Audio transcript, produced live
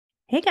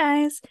Hey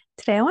guys,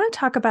 today I want to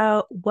talk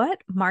about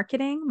what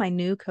marketing my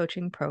new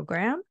coaching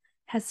program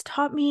has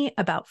taught me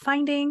about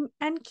finding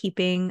and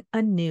keeping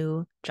a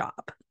new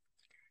job.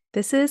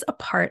 This is a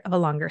part of a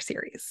longer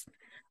series.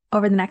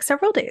 Over the next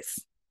several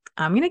days,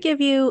 I'm going to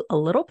give you a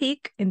little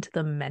peek into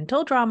the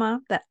mental drama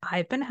that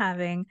I've been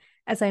having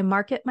as I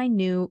market my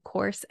new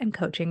course and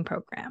coaching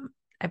program.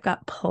 I've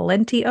got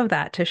plenty of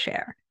that to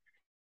share.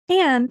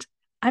 And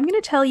I'm going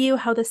to tell you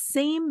how the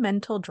same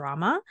mental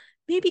drama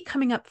may be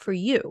coming up for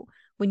you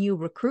when you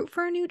recruit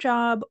for a new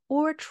job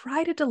or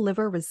try to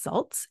deliver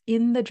results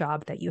in the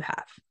job that you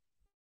have.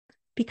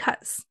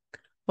 Because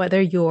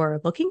whether you're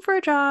looking for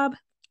a job,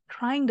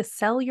 trying to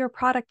sell your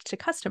product to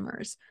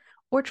customers,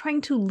 or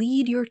trying to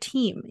lead your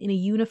team in a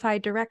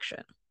unified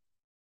direction,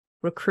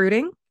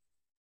 recruiting,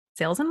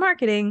 sales and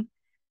marketing,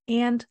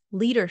 and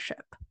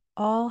leadership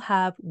all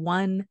have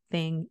one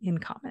thing in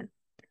common.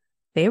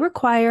 They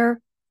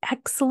require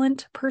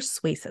excellent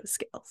persuasive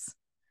skills.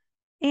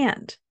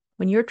 And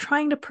when you're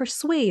trying to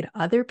persuade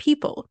other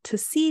people to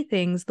see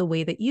things the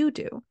way that you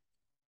do,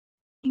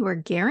 you are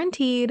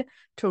guaranteed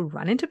to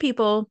run into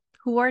people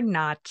who are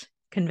not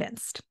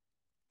convinced.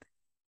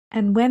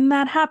 And when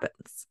that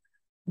happens,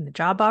 when the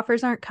job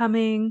offers aren't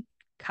coming,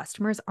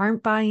 customers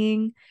aren't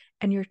buying,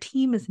 and your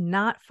team is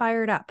not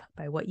fired up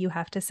by what you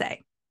have to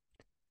say,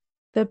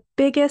 the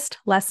biggest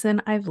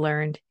lesson I've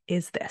learned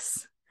is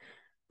this: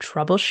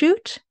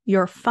 troubleshoot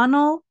your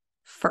funnel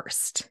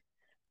first,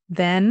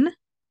 then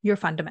your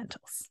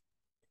fundamentals.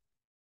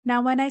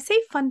 Now, when I say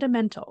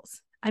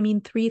fundamentals, I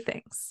mean three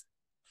things.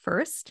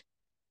 First,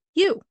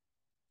 you,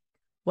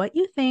 what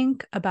you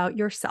think about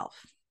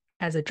yourself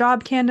as a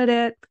job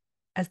candidate,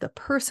 as the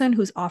person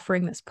who's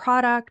offering this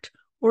product,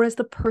 or as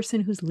the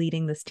person who's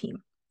leading this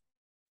team.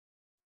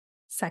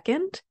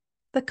 Second,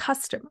 the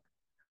customer,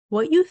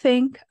 what you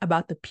think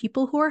about the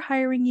people who are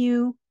hiring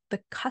you,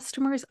 the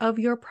customers of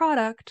your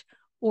product,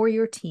 or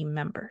your team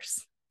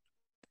members.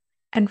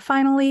 And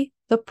finally,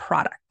 the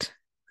product,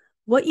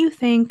 what you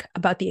think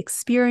about the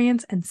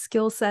experience and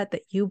skill set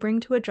that you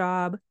bring to a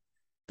job,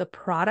 the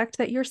product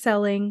that you're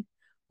selling,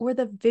 or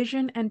the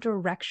vision and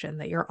direction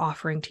that you're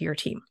offering to your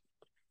team.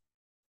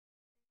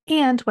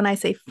 And when I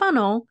say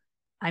funnel,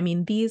 I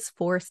mean these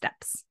 4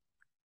 steps.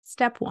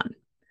 Step 1,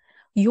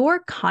 your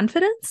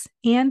confidence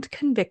and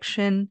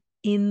conviction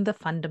in the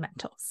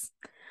fundamentals.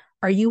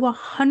 Are you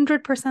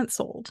 100%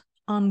 sold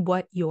on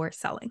what you're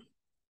selling?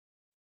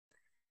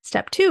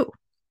 Step 2,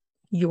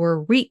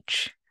 your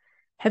reach.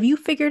 Have you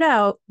figured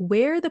out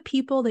where the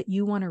people that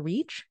you want to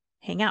reach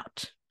hang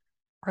out?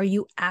 Are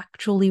you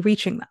actually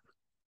reaching them?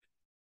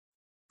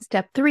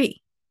 Step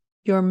 3,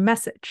 your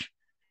message.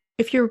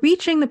 If you're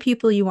reaching the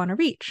people you want to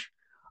reach,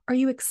 are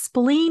you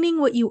explaining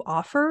what you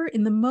offer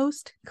in the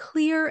most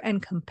clear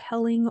and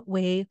compelling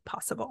way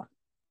possible?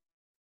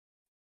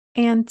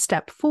 And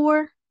step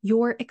 4,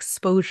 your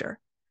exposure.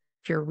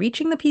 If you're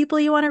reaching the people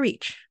you want to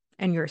reach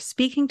and you're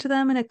speaking to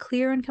them in a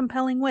clear and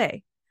compelling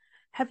way,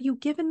 have you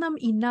given them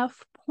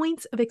enough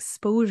points of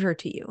exposure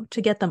to you to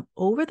get them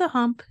over the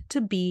hump to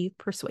be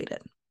persuaded?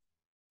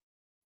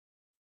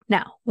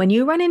 Now, when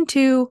you run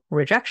into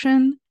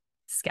rejection,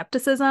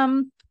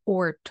 skepticism,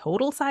 or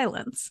total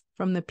silence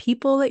from the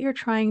people that you're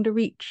trying to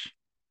reach,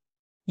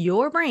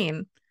 your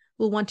brain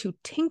will want to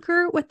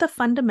tinker with the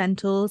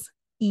fundamentals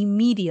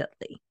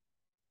immediately.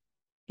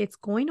 It's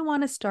going to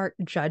want to start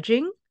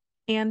judging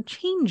and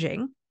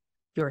changing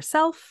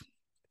yourself,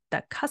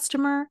 the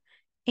customer,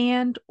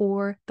 and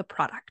or the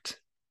product.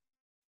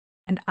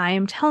 And I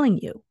am telling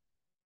you,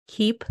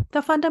 keep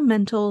the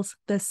fundamentals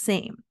the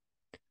same.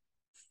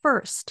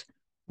 First,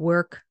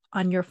 work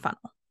on your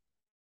funnel.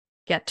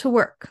 Get to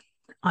work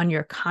on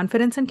your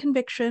confidence and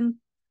conviction,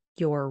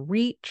 your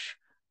reach,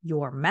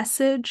 your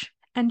message,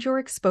 and your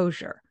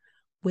exposure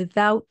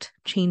without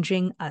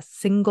changing a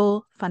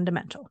single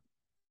fundamental.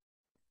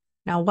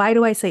 Now, why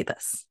do I say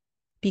this?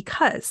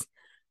 Because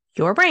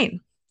your brain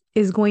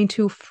is going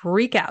to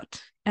freak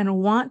out and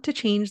want to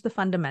change the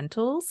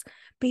fundamentals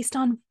based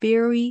on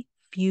very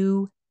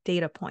few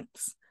data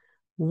points.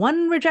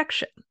 One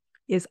rejection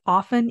is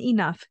often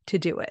enough to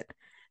do it.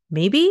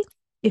 Maybe,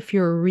 if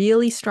you're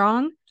really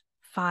strong,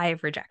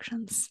 5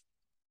 rejections.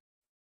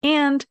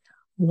 And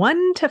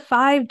 1 to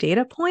 5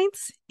 data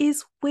points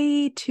is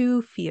way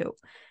too few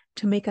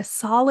to make a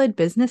solid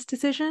business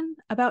decision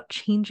about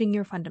changing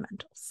your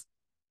fundamentals.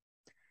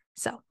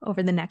 So,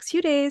 over the next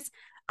few days,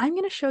 I'm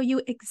going to show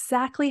you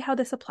exactly how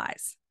this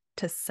applies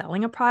to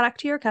selling a product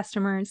to your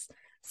customers,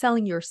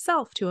 selling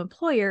yourself to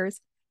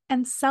employers,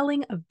 and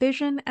selling a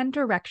vision and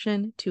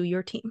direction to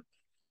your team.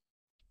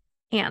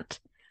 And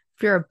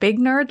if you're a big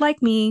nerd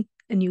like me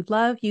and you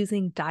love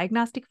using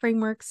diagnostic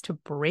frameworks to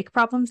break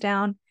problems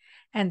down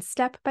and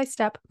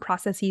step-by-step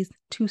processes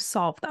to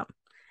solve them,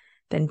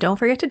 then don't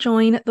forget to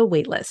join the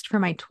waitlist for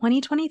my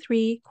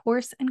 2023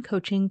 course and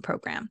coaching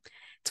program.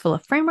 It's full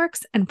of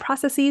frameworks and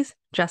processes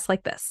just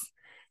like this.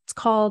 It's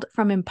called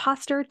From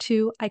Imposter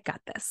to I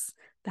Got This,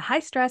 the high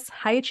stress,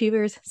 high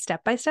achievers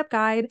step-by-step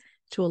guide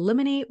to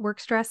eliminate work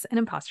stress and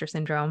imposter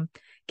syndrome,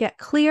 get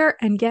clear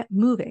and get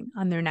moving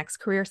on their next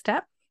career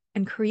step,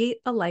 and create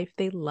a life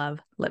they love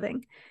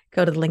living.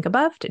 Go to the link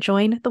above to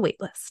join the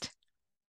waitlist.